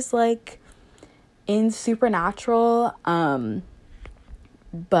characters like in Supernatural,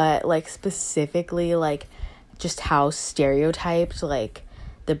 but like specifically like just how stereotyped like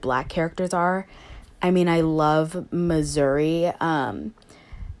the Black characters are. I mean, I love Missouri,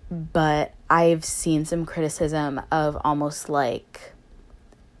 but I've seen some criticism of almost like,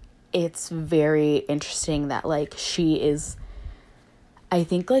 it's very interesting that like she is, I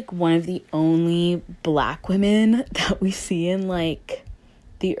think, like one of the only Black women that we see in like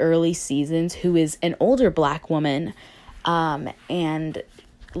the early seasons who is an older Black woman, and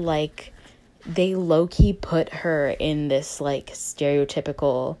like they low-key put her in this like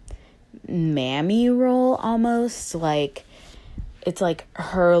stereotypical mammy role almost. Like it's like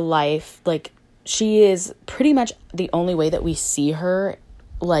her life, like she is pretty much the only way that we see her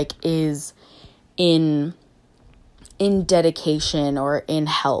like is in dedication or in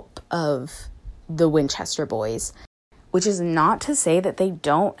help of the Winchester boys, which is not to say that they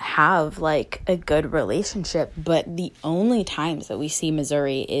don't have like a good relationship, but the only times that we see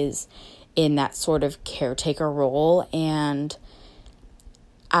Missouri is in that sort of caretaker role. And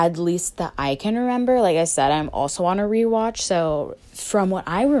at least that I can remember, like I said, I'm also on a rewatch, so from what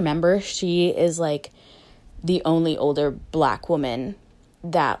I remember, she is like the only older Black woman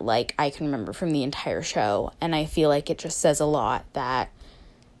that like I can remember from the entire show. And I feel like it just says a lot that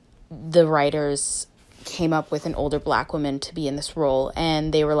the writers came up with an older Black woman to be in this role,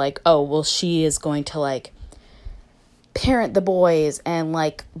 and they were like, oh well, she is going to like parent the boys and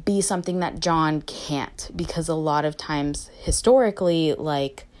like be something that John can't, because a lot of times historically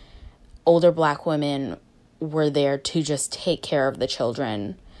like older Black women were there to just take care of the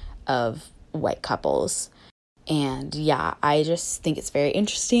children of white couples. And yeah, I just think it's very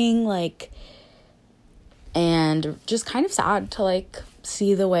interesting, like, and just kind of sad to like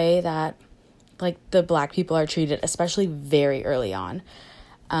see the way that like the Black people are treated, especially very early on.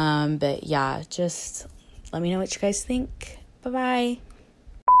 But yeah, just let me know what you guys think. Bye-bye.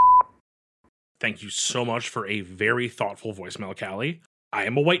 Thank you so much for a very thoughtful voicemail, Callie. I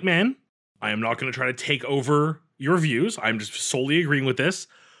am a white man. I am not going to try to take over your views. I'm just solely agreeing with this.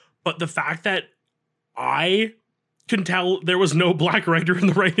 But the fact that I can tell there was no Black writer in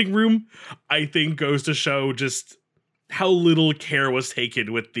the writing room, I think goes to show just how little care was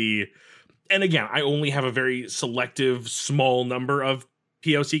taken with the... And again, I only have a very selective, small number of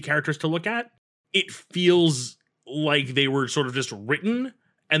POC characters to look at. It feels like they were sort of just written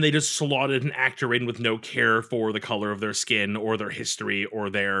and they just slotted an actor in with no care for the color of their skin or their history or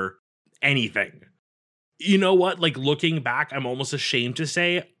their anything. You know what? Like, looking back, I'm almost ashamed to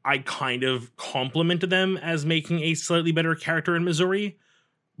say I kind of complimented them as making a slightly better character in Missouri,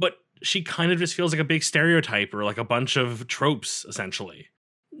 but she kind of just feels like a big stereotype or like a bunch of tropes, essentially.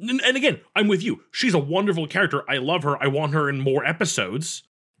 And again, I'm with you. She's a wonderful character. I love her. I want her in more episodes,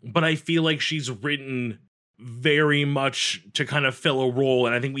 but I feel like she's written very much to kind of fill a role,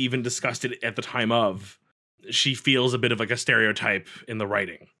 and I think we even discussed it at the time of, she feels a bit of like a stereotype in the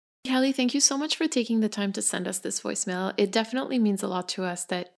writing. Callie, thank you so much for taking the time to send us this voicemail. It definitely means a lot to us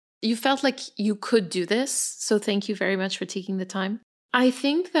that you felt like you could do this, so thank you very much for taking the time. I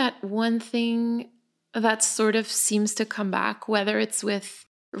think that one thing that sort of seems to come back, whether it's with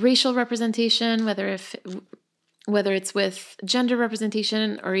racial representation, whether it's with gender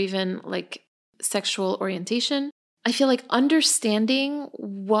representation or even like sexual orientation, I feel like understanding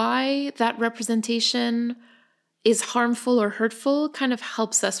why that representation is harmful or hurtful kind of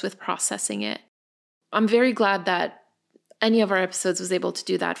helps us with processing it. I'm very glad that any of our episodes was able to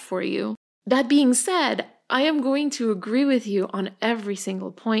do that for you. That being said, I am going to agree with you on every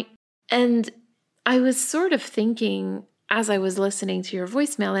single point. And I was sort of thinking as I was listening to your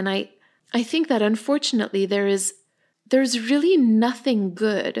voicemail, and I think that unfortunately there's really nothing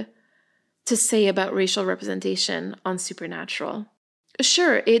good to say about racial representation on Supernatural.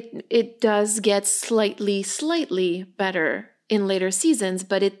 Sure, it does get slightly better in later seasons,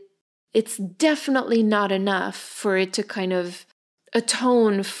 but it's definitely not enough for it to kind of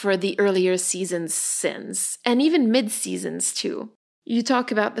atone for the earlier seasons' sins, and even mid-seasons too. You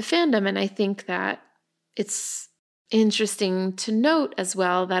talk about the fandom, and I think that it's interesting to note as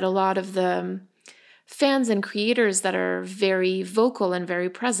well that a lot of the fans and creators that are very vocal and very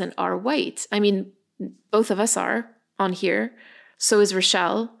present are white. I mean, both of us are on here. So is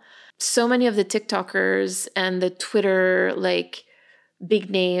Rochelle. So many of the TikTokers and the Twitter, like, big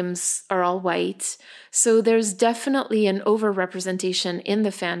names are all white. So there's definitely an overrepresentation in the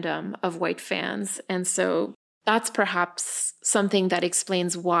fandom of white fans. And so that's perhaps something that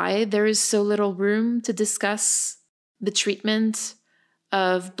explains why there is so little room to discuss the treatment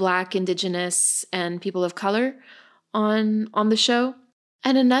of Black, Indigenous, and people of color on the show.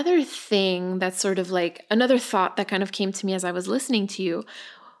 And another thing that's sort of like another thought that kind of came to me as I was listening to you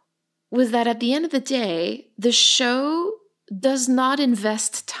was that at the end of the day, the show does not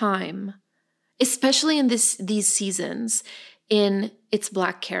invest time, especially in these seasons, in its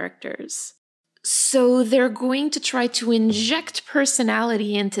Black characters. So they're going to try to inject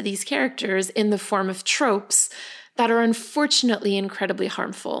personality into these characters in the form of tropes that are unfortunately incredibly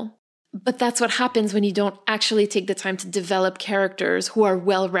harmful. But that's what happens when you don't actually take the time to develop characters who are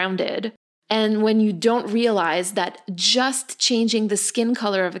well-rounded. And when you don't realize that just changing the skin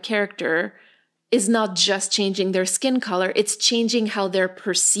color of a character is not just changing their skin color, it's changing how they're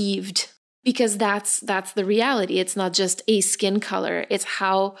perceived. Because that's the reality. It's not just a skin color. It's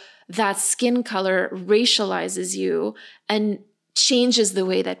how that skin color racializes you and changes the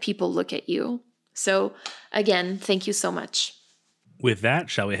way that people look at you. So again, thank you so much. With that,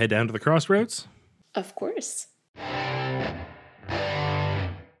 shall we head down to the crossroads? Of course.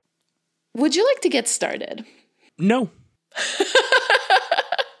 Would you like to get started? No.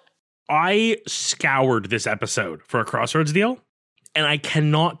 I scoured this episode for a crossroads deal, and I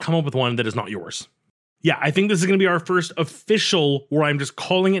cannot come up with one that is not yours. Yeah, I think this is going to be our first official, where I'm just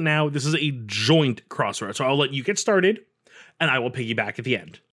calling it now. This is a joint crossroads. So I'll let you get started, and I will piggyback at the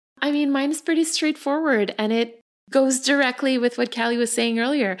end. I mean, mine is pretty straightforward, and it goes directly with what Callie was saying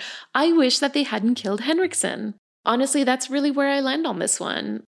earlier. I wish that they hadn't killed Henriksen. Honestly, that's really where I land on this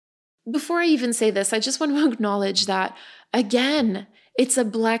one. Before I even say this, I just want to acknowledge that, again, it's a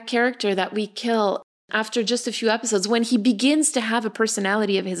Black character that we kill after just a few episodes when he begins to have a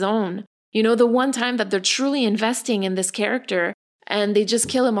personality of his own. You know, the one time that they're truly investing in this character and they just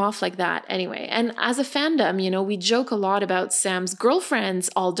kill him off like that anyway. And as a fandom, you know, we joke a lot about Sam's girlfriends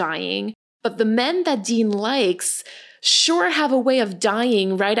all dying, but the men that Dean likes sure have a way of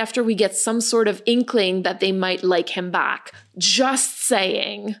dying right after we get some sort of inkling that they might like him back. Just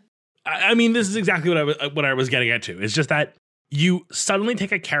saying. I mean, this is exactly what I was getting at too. It's just that you suddenly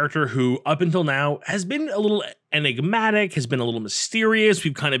take a character who up until now has been a little enigmatic, has been a little mysterious.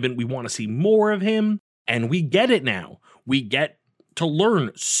 We want to see more of him, and we get it now. We get to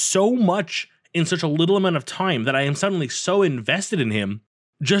learn so much in such a little amount of time that I am suddenly so invested in him,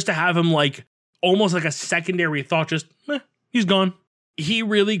 just to have him like almost like a secondary thought, just he's gone. He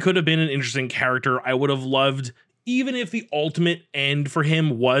really could have been an interesting character. I would have loved, even if the ultimate end for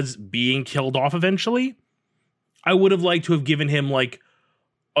him was being killed off eventually, I would have liked to have given him like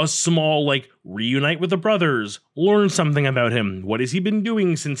a small like reunite with the brothers, learn something about him. What has he been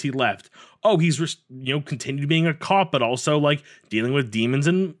doing since he left? Oh, he's continued being a cop, but also like dealing with demons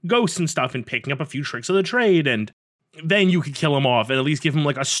and ghosts and stuff and picking up a few tricks of the trade. And then you could kill him off and at least give him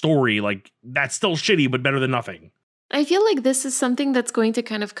like a story. Like, that's still shitty, but better than nothing. I feel like this is something that's going to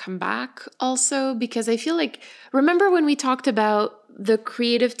kind of come back also, because I feel like, remember when we talked about the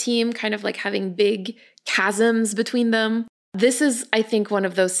creative team kind of like having big chasms between them? This is, I think, one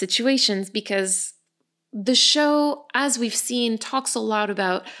of those situations, because the show, as we've seen, talks a lot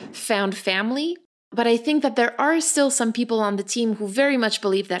about found family. But I think that there are still some people on the team who very much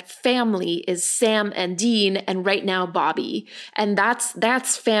believe that family is Sam and Dean, and right now Bobby. And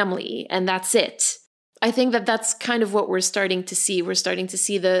that's family, and that's it. I think that that's kind of what we're starting to see. We're starting to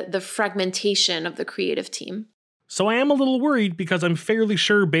see the fragmentation of the creative team. So I am a little worried, because I'm fairly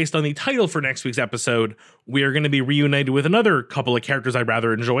sure, based on the title for next week's episode, we are going to be reunited with another couple of characters I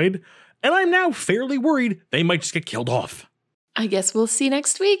rather enjoyed. And I'm now fairly worried they might just get killed off. I guess we'll see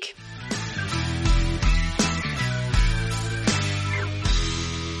next week.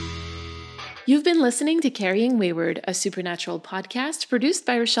 You've been listening to Carrying Wayward, a supernatural podcast produced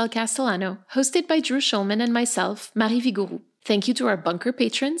by Rochelle Castellano, hosted by Drew Schulman and myself, Marie Vigourou. Thank you to our bunker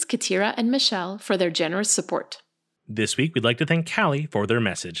patrons, Katira and Michelle, for their generous support. This week, we'd like to thank Callie for their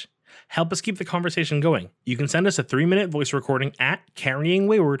message. Help us keep the conversation going. You can send us a 3-minute voice recording at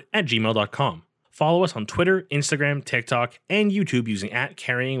carryingwayward@gmail.com. Follow us on Twitter, Instagram, TikTok, and YouTube using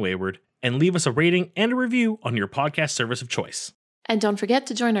 @carryingwayward, and leave us a rating and a review on your podcast service of choice. And don't forget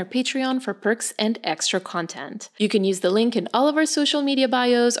to join our Patreon for perks and extra content. You can use the link in all of our social media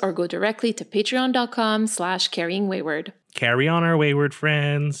bios or go directly to patreon.com/carryingwayward. Carry on, our wayward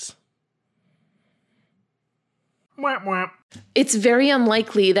friends. Mwah, mwah. It's very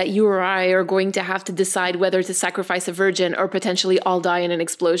unlikely that you or I are going to have to decide whether to sacrifice a virgin or potentially all die in an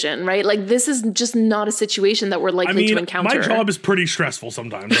explosion, right? Like, this is just not a situation that we're likely to encounter. My job is pretty stressful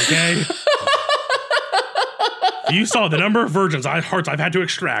sometimes, okay? You saw the number of virgins hearts I've had to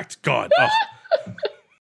extract. God. Oh.